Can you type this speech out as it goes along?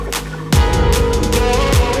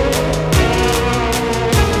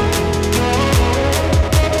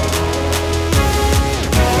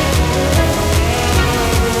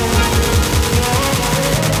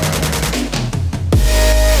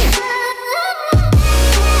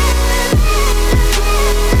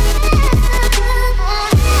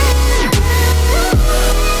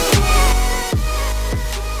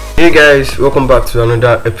Hey guys, welcome back to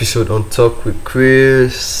another episode on Talk with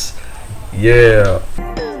Chris. Yeah.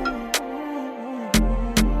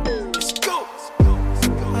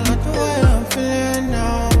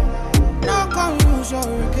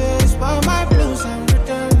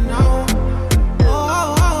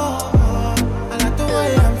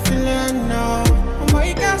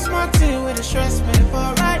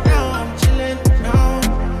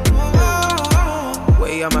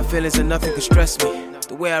 Feelings and nothing can stress me.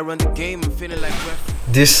 The way I run the game, I'm feeling like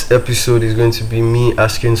This episode is going to be me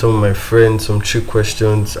asking some of my friends some trick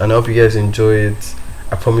questions, and I hope you guys enjoy it.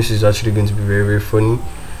 I promise it's actually going to be very, very funny.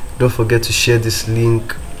 Don't forget to share this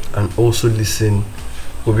link and also listen.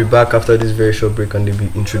 We'll be back after this very short break and they'll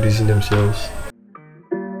be introducing themselves.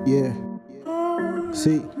 Yeah.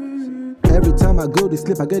 See. Every time I go to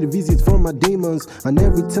sleep, I get a visit from my demons. And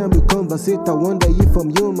every time we conversate, I wonder if I'm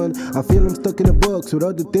human. I feel I'm stuck in a box with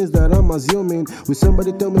all the things that I'm assuming. Will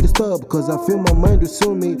somebody tell me to stop? Cause I feel my mind will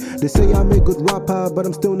sue me. They say I'm a good rapper, but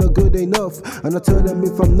I'm still not good enough. And I tell them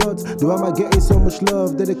if I'm not, do am I getting so much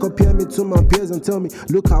love? That they compare me to my peers and tell me,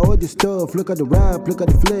 look at all this stuff. Look at the rap, look at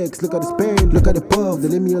the flex, look at the spin, look at the puff. They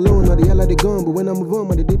leave me alone, now they yell like they gone. But when I move on,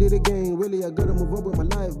 man, they did it again. Really, I gotta move on with my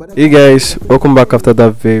life. But hey guys, welcome back after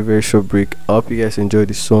that very, very short break. I hope you guys enjoyed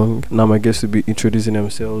this song. Now my guests will be introducing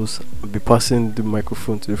themselves. I'll be passing the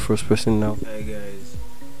microphone to the first person now. Hi guys,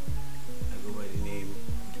 I go by the name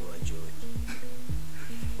Joa George.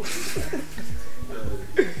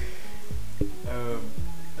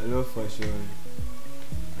 I love fashion.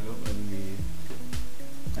 I love anime.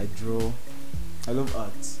 I draw. I love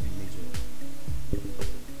art.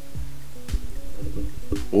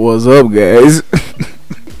 What's up, guys?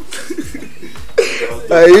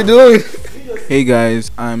 How you doing? Hey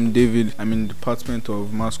guys, I'm David. I'm in the Department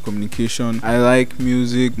of Mass Communication. I like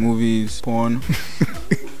music, movies, porn.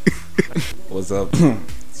 What's up?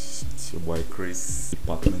 It's your boy Chris.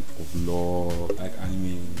 Department of Law. I like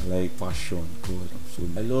anime. I like fashion. God,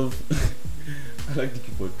 I love. I like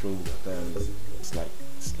looking for trouble at times. It's like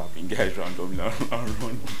slapping guys randomly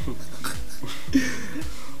around.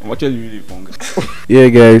 I'm actually really fun guy. Yeah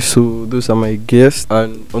guys, so those are my guests,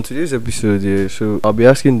 and on today's episode, so I'll be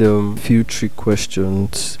asking them few trick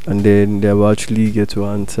questions and then they will actually get to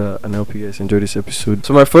answer, and I hope you guys enjoy this episode.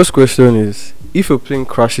 So my first question is, if a plane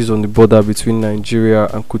crashes on the border between Nigeria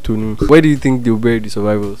and Cotonou, where do you think they'll bury the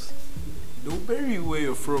survivors? They'll bury you where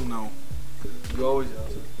you're from now. You always answer.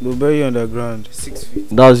 They'll bury you underground. 6 feet.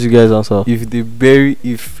 That's you guys answer.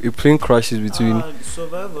 If a plane crashes between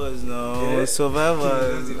Survivors now. Yeah.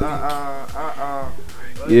 Survivors.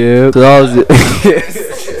 yeah, so that was it.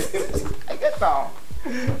 I get down.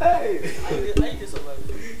 Hey.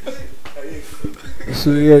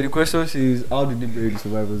 So yeah, the question is, how did they bury the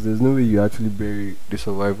survivors? There's no way you actually bury the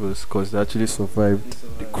survivors because they actually survived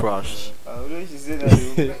the crash.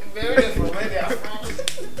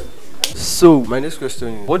 So my next question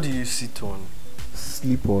is, what do you sit on,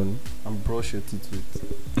 sleep on, and brush your teeth with?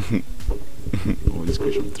 Oh, this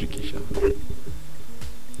question is tricky, sha. I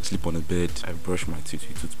sleep on a bed. I brush my teeth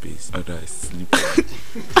with toothpaste. Either I sleep.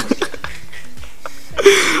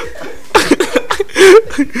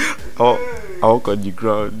 I walk on the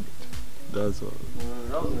ground. That's all.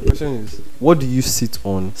 The question is, what do you sit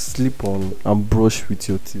on, sleep on, and brush with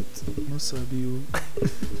your teeth? No sabio.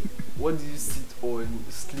 What do you sit on,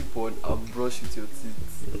 sleep on, and brush with your teeth?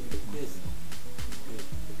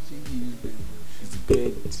 It's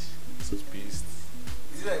bed, toothpaste,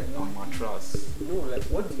 and mattress. No, like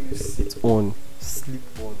what do you sit on, sleep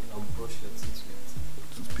on, and brush your teeth with?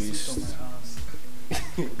 Toothpaste.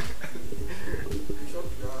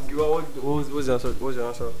 What's your answer? What's your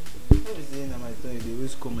answer? They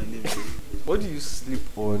always call my name. What do you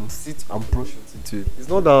sleep on, sit and brush your teeth with? It's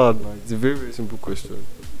not that hard, man. It's a very, very simple question.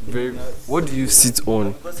 Very. What do you sit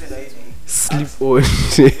on, sleep on,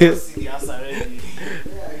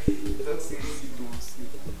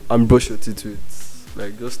 and brush your teeth with?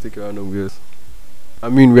 Like, just take a random guess. I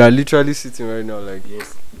mean, we are literally sitting right now. Like,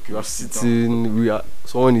 Yes. you are sitting.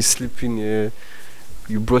 Someone is sleeping here.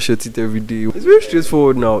 You brush your teeth every day. It's very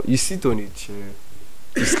straightforward now. You sit on a chair,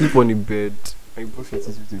 you sleep on a bed, and you brush your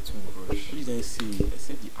teeth with a toothbrush. You didn't say. I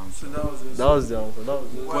said the answer. That was the answer. That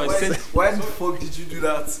was it. Why the fuck did you do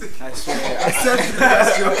that? I swear. I said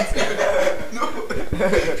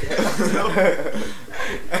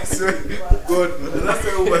I swear. God, the last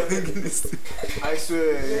time we were thinking this thing. I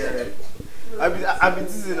swear, yeah. I've been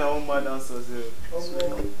teasing our own man answers here.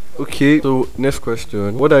 Okay, so next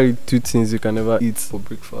question. What are the two things you can never eat for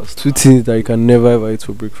breakfast? Two things that you can never ever eat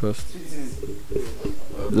for breakfast.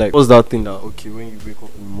 Like, what's that thing that, okay, when you wake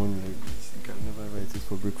up in the morning like this, you can never ever eat it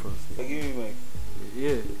for breakfast? Give me mic.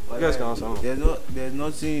 Yeah, you guys can answer. There's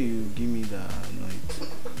nothing you give me that I know it.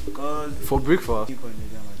 Because For breakfast. keep on the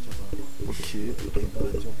day I chop am. Okay.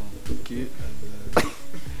 Okay.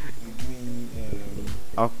 You give me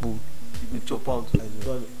apple. You chop out.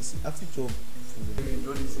 After chop food,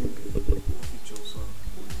 What do you think? If you chop some.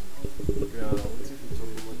 Yeah, what if you chop?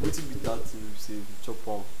 What if be that if you say you chop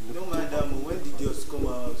on? Don't mind that, man. When the girls come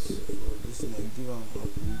out for this thing, like, give am apple.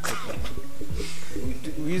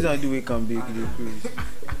 We use and do we can bake the craze.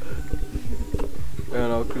 Yeah,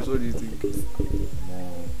 now Chris, what do you think?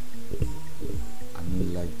 more. I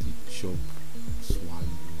mean, like the chop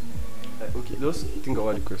swallow. Okay, just think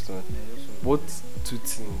about the question. What two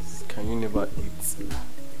things can you never eat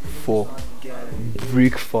for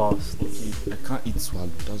breakfast? Okay, I can't eat swallow.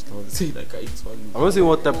 That's what I'm saying. I can't eat swallow. I'm not saying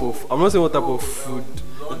what type of food.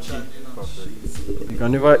 Okay, perfect. You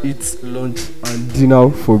can never eat lunch and dinner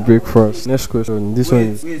for breakfast. Next question. This one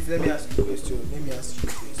is. Wait, let me ask you a question.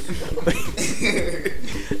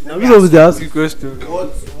 Now we supposed to ask you a question.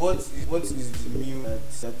 What is the meal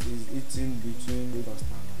that is eaten between breakfast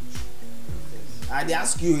and lunch? I dey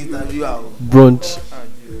ask you interview how. Brunch.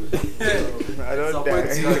 I don't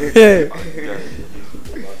die.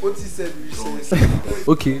 What he said recess.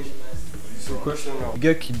 Okay. So question now. You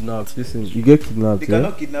get kidnapped. Listen, you get kidnapped. They Yeah.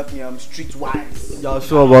 cannot kidnap me, I'm streetwise. Yeah, I'm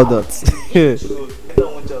sure about that. So I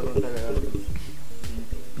don't want you to that.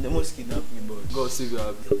 They must kidnap me, but God save your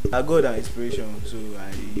happy. I got an inspiration, so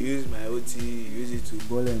I use my OT, use it to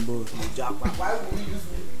ball and ball. Jackpot. Why would we use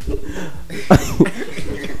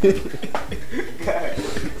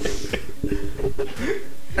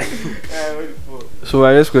So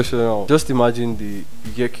my next question now. Just imagine you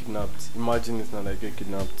get kidnapped. Imagine it's not like you get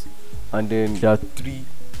kidnapped, and then there are three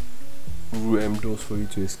doors for you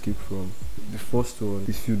to escape from. The first one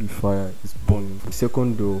is filled with fire, it's burning. The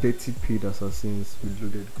second door, 30 paid assassins with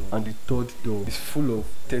loaded guns. And the third door is full of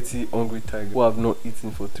 30 hungry tigers who have not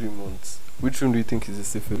eaten for 3 months. Which one do you think is the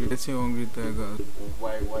safest? Getting hungry tigers.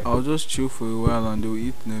 Why? I'll just chill for a while and they'll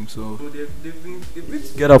eat themselves. So they've been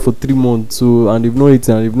together for 3 months, so and they've not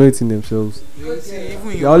eaten themselves.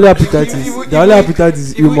 Their only appetite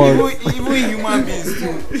is human. Even human beings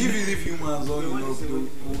too. Even if humans all enough,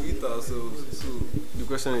 we'll eat ourselves. So The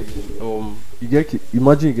question is,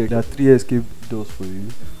 imagine you get there are 3 escape doors for you.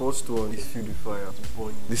 The first one is filled with fire, it's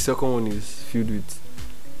burning. The second one is filled with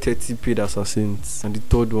 30 paid assassins, and the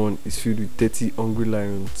third one is filled with 30 hungry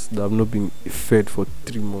lions that have not been fed for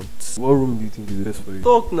 3 months. What room do you think is the best for you?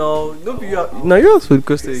 Talk now, don't be now. You ask for the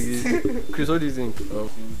question again. Chris, what do you think?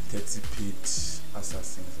 30 paid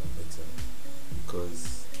assassins are better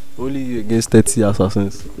because Only you against 30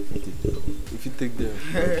 assassins. If you take them.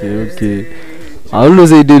 Okay. I don't know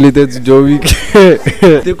say they related to John Wick.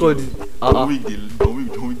 Take all the. don't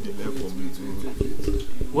win the left for me too.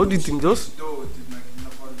 What do you think? Just.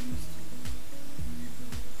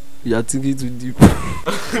 You are thinking too deep.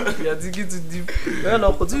 Well,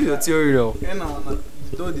 now continue your theory now. and now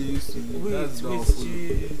the door they used to eat, that's down full.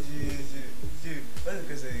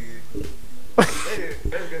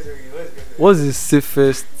 What's the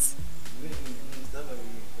safest?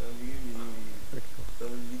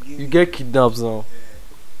 You get kidnapped now.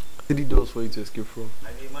 3 doors for you to escape from.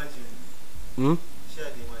 Hmm?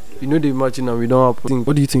 You know they imagine and we don't have.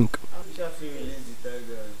 What do you think?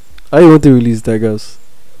 How you want to release tigers?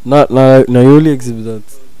 Now you only exhibit that.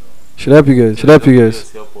 Should I pick guys?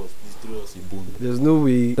 Help us, destroy us in bone. There's no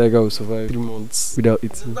way tiger will survive 3 months without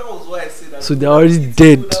eating. That was why I said that. So they're already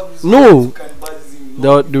dead. No!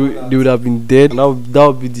 They would have been dead. Now that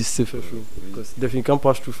would be the safest room. Because definitely you can't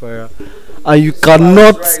pass through fire. And you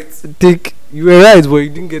cannot take. You were right, but you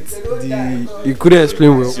didn't get the. You couldn't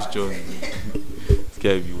explain well.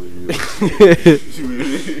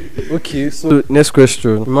 Okay, so next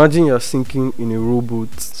question. Imagine you're sinking in a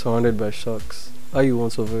rowboat surrounded by sharks. How you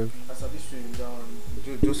want to survive?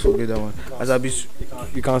 Just forget that one.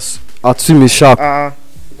 You can assume a shark. You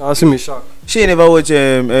can assume a shark. She never watch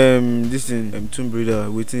this thing Tomb Raider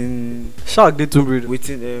waiting Shark did Tomb Raider. this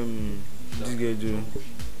guy do.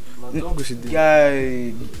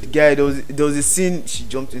 The Guy there was a scene she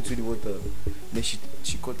jumped into the water, then she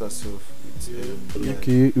cut herself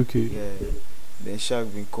with, Okay. yeah, then shark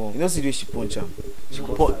been come. You know see the way she punch her.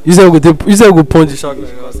 You said go punch the shark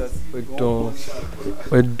like that.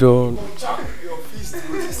 We're done.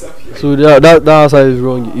 So that answer is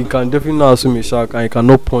wrong. You can definitely not assume a shark and you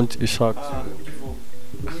cannot punch a shark.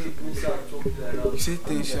 You said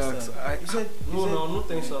 10 sharks. No, not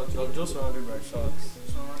 10 sharks. You're just surrounded by sharks.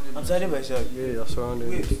 I'm surrounded by shark. Yeah, you're surrounded.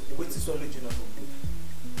 Wait to swallow you now.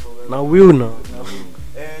 Now will now.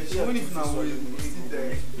 Even if now we still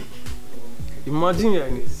there. Imagine you're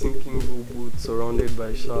in a sinking rowboat surrounded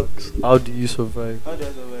by sharks. How do you survive? How do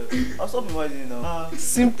I survive? I'll stop imagining now.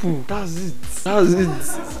 Simple. That's it. That's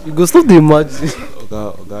it. You go stop the imagine.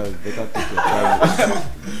 Okay, better take your time.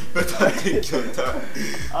 Better take your time.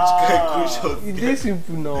 It's very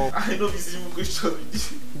simple now. I know this simple question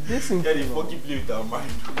with you. It's very Yeah, they simple now. fucking play with our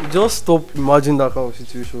mind. Just stop imagining that kind of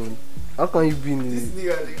situation. How can you be in This it?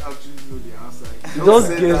 nigga didn't actually know the answer. He Just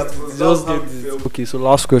said get that, it. but Just that's how get he it. felt. Okay, so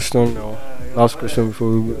last question now. Last question before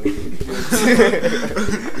we go.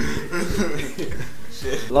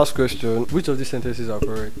 Last question. Which of these sentences are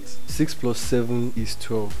correct? 6 plus 7 is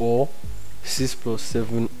 12. Or 6 plus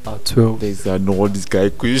 7 are 12. There's no this guy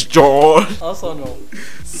question. Answer now.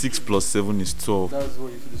 6 plus 7 is 12. That's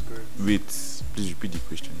what you feel is correct. Wait, please repeat the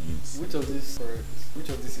question again. Which of this is correct? Which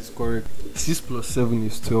of this is correct? 6 plus 7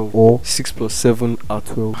 is 12. Or 6 plus 7 are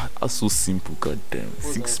 12. That's so simple, goddamn.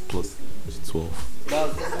 6 plus 7 is 12.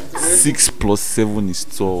 That's 6 plus 7 is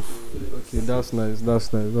 12. okay, that's nice.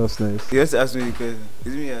 That's nice. That's nice. You have to ask me the question.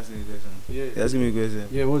 It's me asking the question. Yeah. You asking me a question.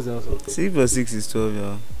 Yeah, what's the answer? 6 plus 6 is 12,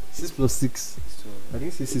 yeah. 6 plus 6. It's 12. I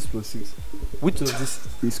didn't say 6 plus 6. Which of this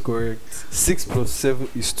is correct? 6 plus 7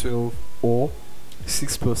 is 12 or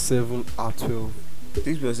 6 plus 7 are 12.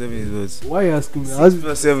 6 plus 7 is what? Why are you asking me? 6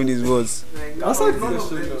 plus 7 is what? Answer the None of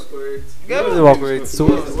question them now. is correct. None of them are correct. So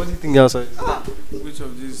what do you think the answer is? Which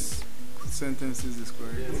of these sentences is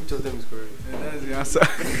correct? Which of them is correct? And that's the answer.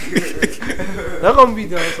 That can't be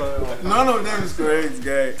the answer. None of them is correct,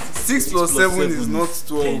 guy. 6 plus 7 is not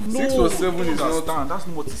 12. 6 plus 7 is not. That's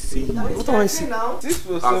not what he's saying. What am I saying? 6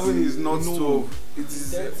 plus 7 is not 12. It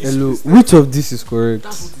is. Hello, which of this is correct?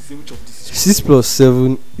 That's what he's saying. Which of this is 6 plus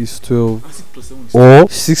 7 is 12 6 plus 7 is or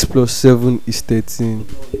 6 plus 7 is 13. No,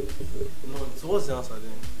 so what's the answer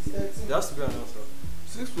then? There has to be an answer.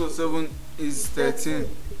 6 plus 7 is 13.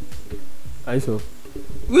 Are you sure?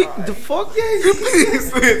 Wait, the fuck? Yeah, you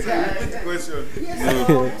please. Wait, repeat the question.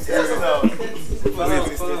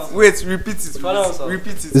 Wait, repeat it. Final answer. Please.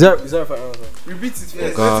 Repeat it. Is that a final answer? Repeat it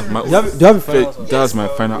first. God, my Do you have a final answer? That's my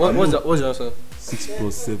final. What's your answer? 6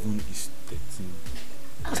 plus 7 is 13.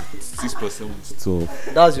 6 plus 7 is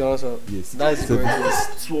 12. That's your answer. Yes. That is 7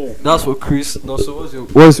 correct. is 12. That's for Chris. No, so what's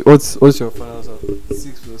your final answer?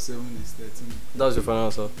 6 plus 7 is 13. That's your final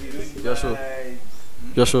answer. You're sure?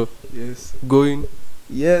 You're sure? Yes. Going,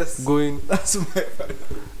 Yes. going. That's my.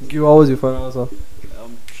 Give what was your final answer?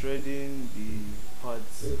 I'm treading the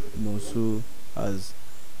paths Nosu has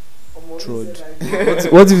trod.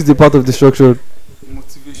 What if it's a part of the structure?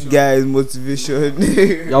 Motivation. Guys, motivation.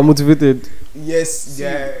 You are motivated. Yes, See,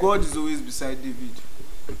 yeah. God is always beside David.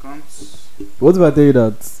 I can't. What if I tell you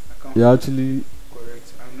that I can't. you're actually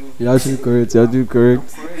Correct. I know. you're actually correct? You're doing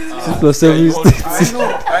correct. Correct. 6 plus 7 is I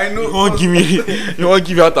know. I know. You won't give me. You won't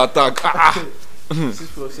give me heart attack.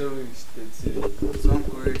 6 plus 7 is 13. So I'm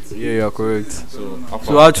correct. Yeah, you're correct. So,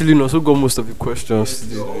 So actually, no, so got most of the questions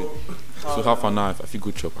today. so half an hour if I feel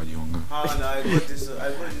go chop at the hunger. Ah, no, I got this one. I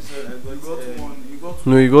got this one. I You got got one. You got.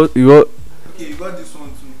 No, you got. Okay, you got this one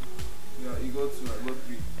too. Yeah, you got two. I got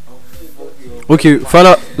three. Oh, fuck you up. Okay,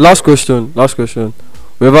 final last question. Last question.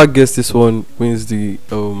 Whoever gets this one wins the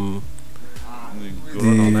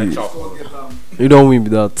You don't win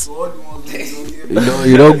with that. So all the ones who don't get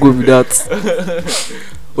You don't go with that.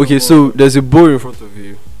 Okay, so there's a bowl in front of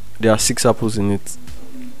you. There are 6 apples in it.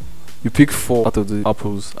 You pick 4 out of the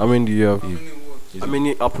apples. How many do you have? how many words? How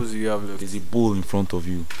many apples do you have left? There's a bowl in front of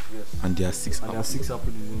you, and there are 6 And there are apples. 6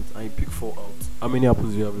 apples in it, and you pick 4 out. How many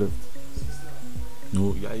apples do you have left?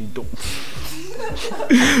 No, yeah, you don't.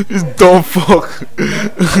 This dumb fuck.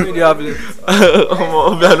 How many do you have left?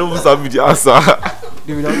 I don't understand the answer.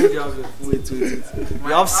 David, how many do you have left? Wait.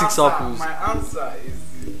 You have 6 apples. My answer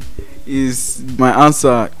is my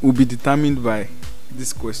answer will be determined by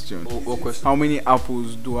this question. What question? How many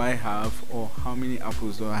apples do I have, or how many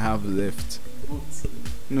apples do I have left?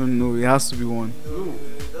 No, it has to be one.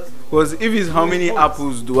 Because if it's how many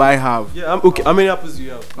apples do I have, Yeah, okay. How many apples do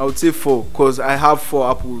you have? I would say 4. Because I have 4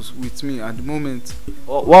 apples with me at the moment.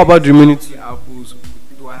 What about the remaining How 2? many apples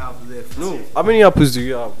do I have left? No. How many apples do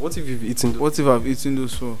you have? What if you've eaten those? What if I've eaten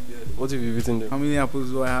those 4? What if you've eaten them? How many apples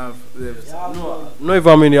do I have left? No, not even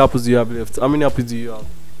how many apples do you have left. How many apples do you have?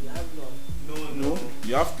 No.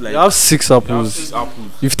 You have like You have 6 you have apples. 6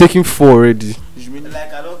 apples. You've taken 4 already.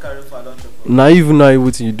 Like I don't carry for I don't chop. Now even now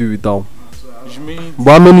what you do with them. Which means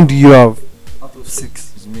But how many do you have? Out of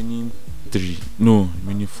 6. it's meaning 3. No,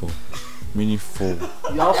 meaning 4. Meaning 4. You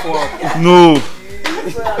have 4 apples. No.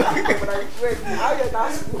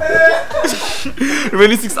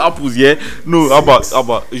 Remaining 6 apples, yeah? No, how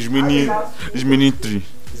about it's meaning 3.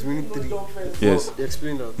 It's It's meaning 3. Yes.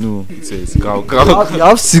 Explain that. No, it says cow. You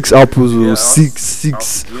have 6 apples, Yeah, I have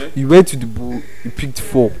 6. Yeah. You went to the bowl, you picked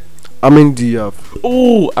 4. How many do you have?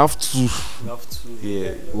 Oh, I have 2. You have 2.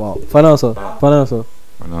 Yeah. Wow. Final answer.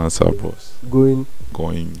 An answer, boss. Going.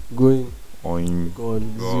 Going. Gone.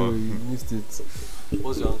 Gone. 0. You missed it.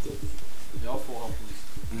 What's your answer? You have 4 apples.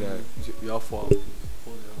 Yeah. You have 4 apples.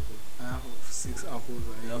 What's your answer? I have 6 apples.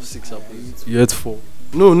 You have 6 apples. You had 4.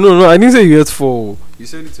 No. I didn't say you had 4. You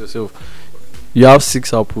said it yourself. You have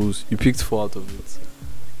 6 apples. You picked 4 out of it.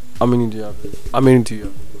 How many do you have? I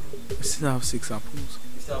still have 6 apples.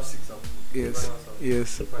 You still have 6 apples.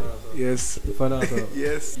 Yes. Final answer.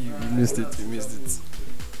 Yes. You missed it.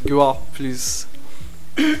 Go out, please.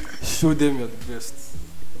 Show them you're the best.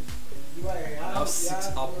 You have 6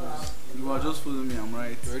 apples. You are just following me. I'm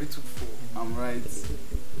right. You already took 4. I'm right.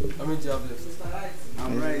 How many do you have left?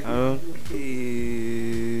 I'm right.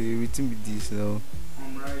 Everything be this now.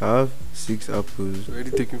 I'm right. I have 6 apples. You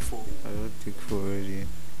already taken 4. I don't take 4 already.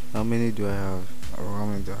 How many do I have? Or how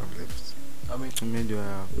many do I have left? How many do I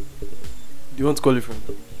have? do you want to call it from?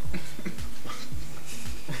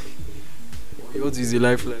 You want to use a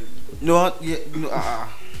lifeline? No, yeah, no, So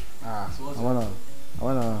I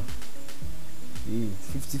wanna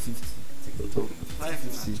 50-50.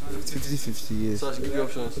 50-50, yes. So I should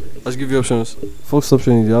give you options. First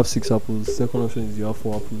option is you have 6 apples. Second option is you have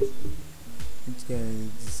 4 apples. Which guy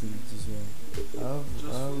is this one? I have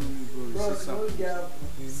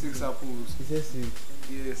 6 apples. He says 6.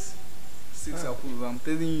 Yes. 6 apples. I'm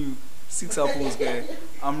telling you. 6 apples, guy.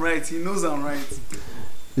 I'm right. He knows I'm right.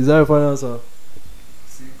 Is that your final answer?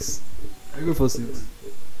 6. Are you going for 6?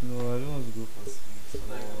 No, I don't want to go for 6. I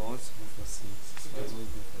want to go for 6.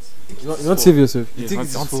 You want to save yourself? You Yeah, think I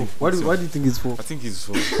it's don't 4? think Why so. do you think it's 4? I think it's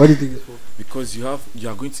 4. Why do you think it's 4? Because you are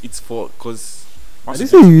going to eat 4. Because I didn't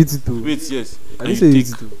say you eat it too. wait, yes. I And didn't say you eat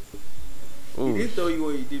take- it too. He Oh, didn't tell you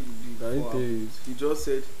what he did with the I didn't 4 tell you. apples. He just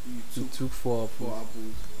said you You took took 4 4 apples.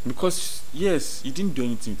 apples. because yes, you didn't do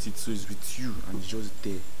anything with it, so it's with you and it's just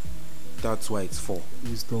there. That's why it's 4.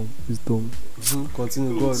 Wisdom.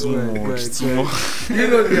 Continue. Go Too ahead. much, too much. You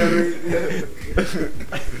know they are right.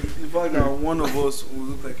 The fact that one of us will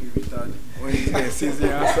look like a retard when he says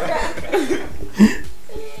the answer.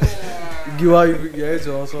 Give out your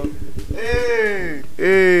answer also. Hey,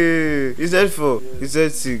 he said 4. He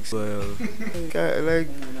said 6. Well, like,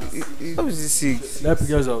 how is it 6? Let me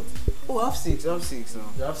guys out. Oh, I have 6 now.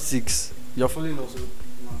 You have 6. You're following also. Man,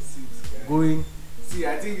 6, guy. Going. See,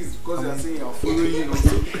 I think it's because you're saying you're following him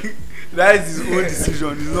also. That is his own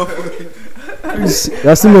decision. He's not following. Please.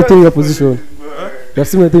 You're still maintaining your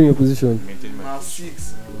position. Man,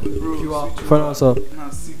 6. Bro, Final answer.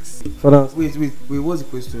 man, 6. Final answer. Wait, what's the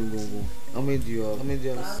question? Go. How many do you have?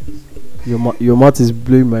 Your math is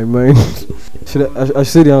blowing my mind. I should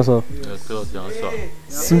say the answer.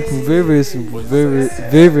 Simple, very simple,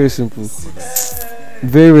 very simple.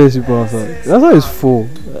 Very simple answer. The answer is 4.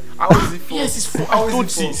 How is it 4? Yes, it's 4. I told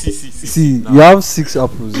you. See, you have 6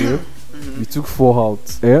 apples, yeah? You took 4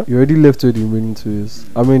 out, yeah? You already left with the remaining 2 years.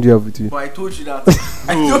 How many do you have with you? But I told you that.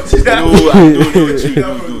 No,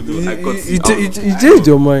 I got it. You changed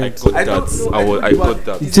your I mind. got that. I got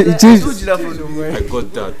that. You changed. I told you that from the moment. I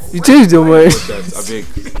got that. You changed your mind. I beg.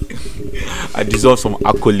 I deserve some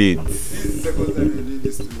accolades. Second time you did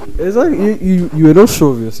this to me. It's like you were not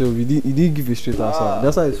sure of yourself. You didn't give a straight answer.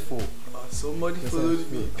 That's why it's 4. Somebody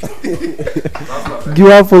followed me. Give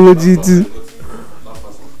up apology too.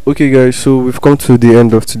 Okay guys, so we've come to the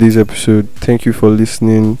end of today's episode. Thank you for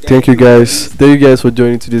listening. Thank you guys for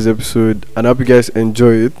joining today's episode, and I hope you guys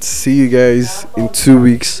enjoy it. See you guys in 2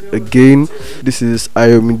 weeks again. This is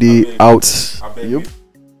Ayomide out. Yep.